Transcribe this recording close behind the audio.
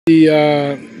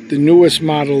The newest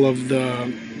model of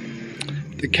the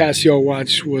Casio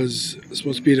watch was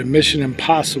supposed to be the Mission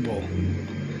Impossible,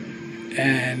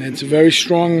 and it's a very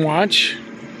strong watch,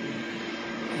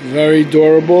 very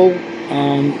durable.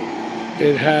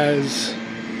 It has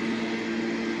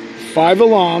 5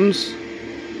 alarms.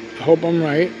 I hope I'm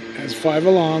right. It has 5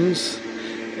 alarms.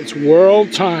 It's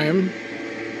world time.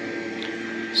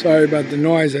 Sorry about the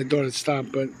noise. I thought it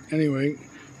stopped, but anyway,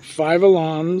 5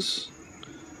 alarms.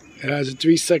 It has a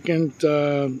 3-second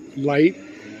light,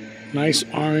 nice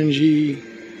orangey,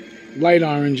 light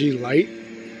orangey light.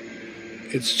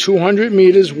 It's 200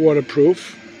 meters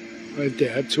waterproof, right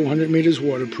there, 200 meters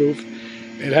waterproof.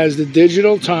 It has the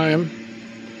digital time,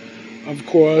 of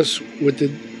course, with the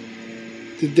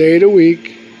day of the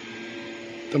week,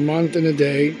 the month and the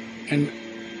day, and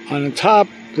on the top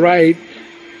right,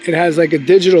 it has like a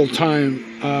digital time,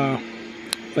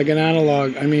 like an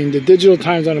analog. I mean, the digital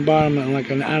time's on the bottom and like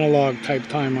an analog type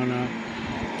time on the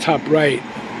top right.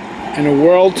 And a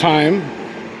world time.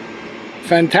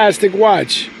 Fantastic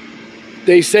watch.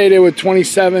 They say they were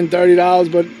 $27,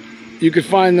 $30, but you could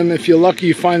find them, if you're lucky,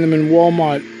 you find them in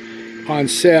Walmart on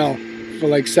sale for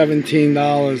like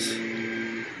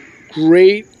 $17.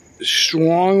 Great,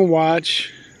 strong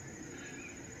watch.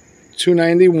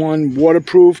 $291,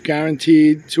 waterproof,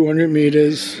 guaranteed, 200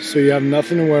 meters, so you have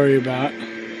nothing to worry about.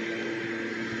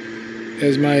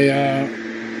 There's my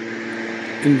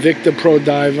Invicta Pro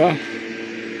Diver.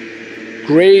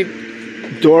 Great,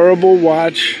 durable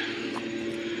watch.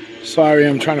 Sorry,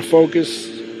 I'm trying to focus.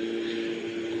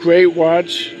 Great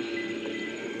watch.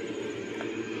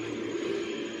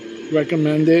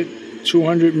 Recommend it.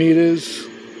 200 meters.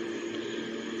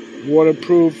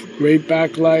 Waterproof, great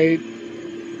backlight.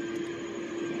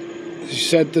 You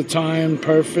set the time,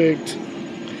 perfect.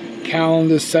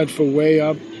 Calendar set for way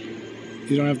up.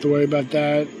 You don't have to worry about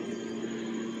that.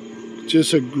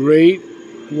 Just a great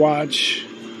watch.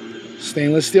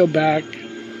 Stainless steel back.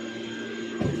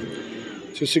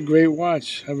 Just a great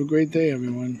watch. Have a great day,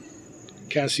 everyone.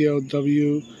 Casio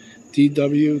DW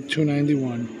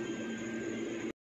 291.